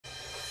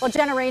Well,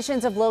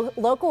 generations of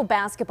local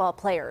basketball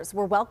players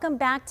were welcomed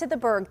back to the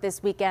Burgh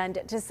this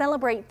weekend to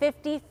celebrate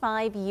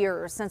 55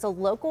 years since a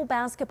local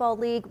basketball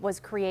league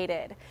was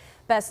created.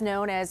 Best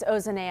known as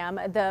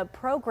Ozanam, the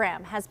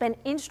program has been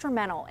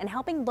instrumental in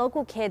helping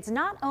local kids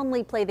not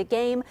only play the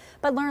game,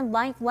 but learn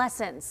life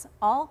lessons,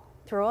 all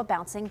through a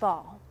bouncing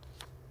ball.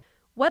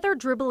 Whether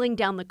dribbling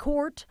down the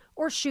court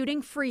or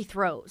shooting free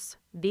throws,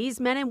 these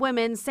men and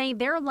women say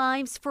their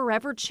lives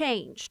forever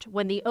changed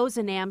when the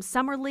Ozanam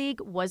Summer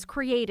League was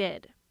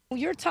created.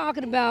 You're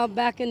talking about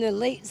back in the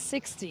late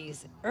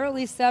 60s,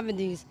 early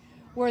 70s,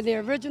 where the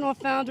original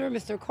founder,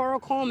 Mr. Carl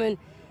Coleman,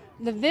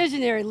 the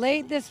visionary,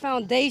 laid this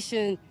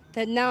foundation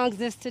that now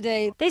exists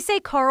today. They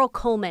say Carl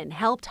Coleman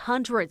helped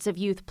hundreds of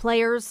youth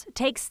players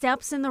take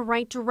steps in the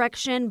right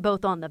direction,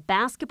 both on the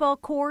basketball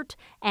court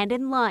and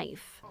in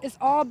life. It's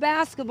all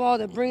basketball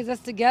that brings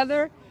us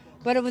together,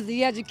 but it was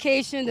the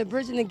education, the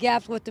bridging the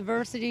gaps with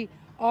diversity,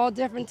 all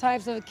different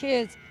types of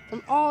kids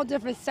from all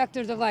different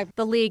sectors of life.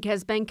 The league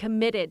has been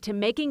committed to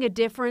making a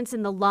difference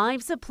in the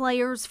lives of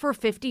players for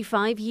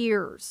 55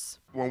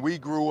 years. When we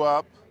grew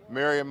up,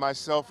 Mary and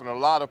myself and a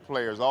lot of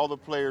players, all the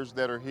players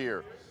that are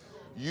here,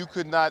 you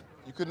could not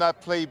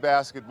play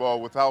basketball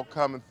without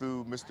coming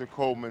through Mr.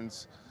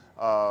 Coleman's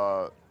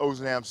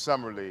Ozanam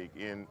Summer League.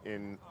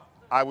 And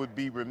I would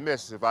be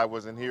remiss if I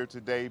wasn't here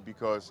today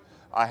because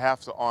I have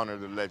to honor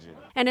the legend.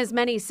 And as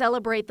many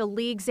celebrate the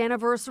league's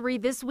anniversary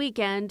this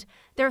weekend,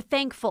 they're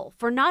thankful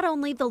for not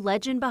only the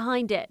legend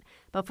behind it,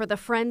 but for the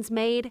friends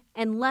made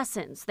and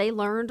lessons they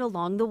learned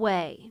along the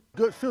way.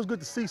 It feels good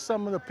to see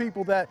some of the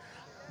people that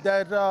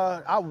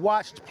I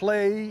watched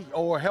play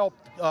or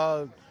helped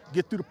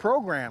get through the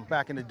program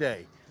back in the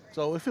day.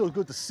 So it feels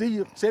good to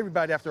see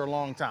everybody after a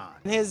long time.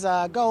 His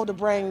goal to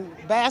bring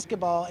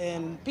basketball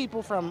and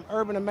people from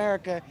urban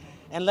America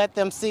and let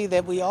them see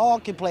that we all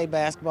can play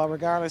basketball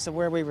regardless of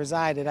where we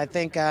resided. I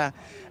think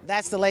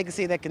that's the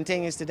legacy that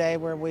continues today,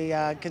 where we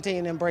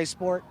continue to embrace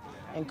sport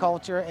and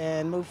culture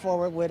and move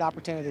forward with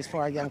opportunities for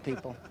our young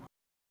people.